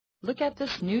Look at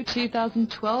this new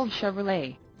 2012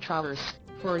 Chevrolet Traverse.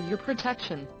 For your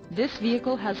protection, this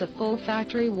vehicle has a full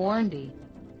factory warranty.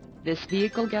 This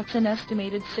vehicle gets an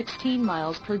estimated 16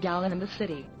 miles per gallon in the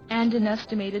city, and an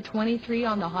estimated 23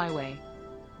 on the highway.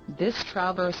 This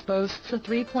Traverse boasts a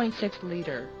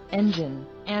 3.6-liter engine,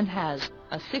 and has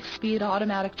a 6-speed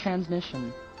automatic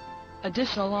transmission.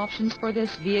 Additional options for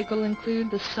this vehicle include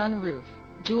the sunroof,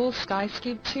 dual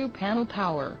skyscape 2-panel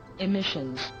power,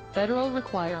 emissions, federal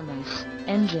requirements,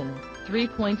 engine,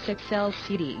 3.6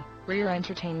 LCD, rear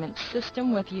entertainment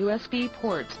system with USB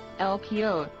port,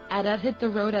 LPO, ADA hit the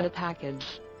road at a package,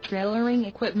 trailering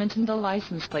equipment and the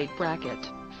license plate bracket,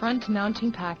 front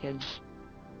mounting package.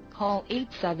 Call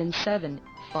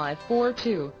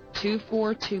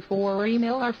 877-542-2424 or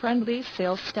email our friendly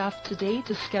sales staff today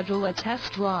to schedule a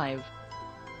test drive.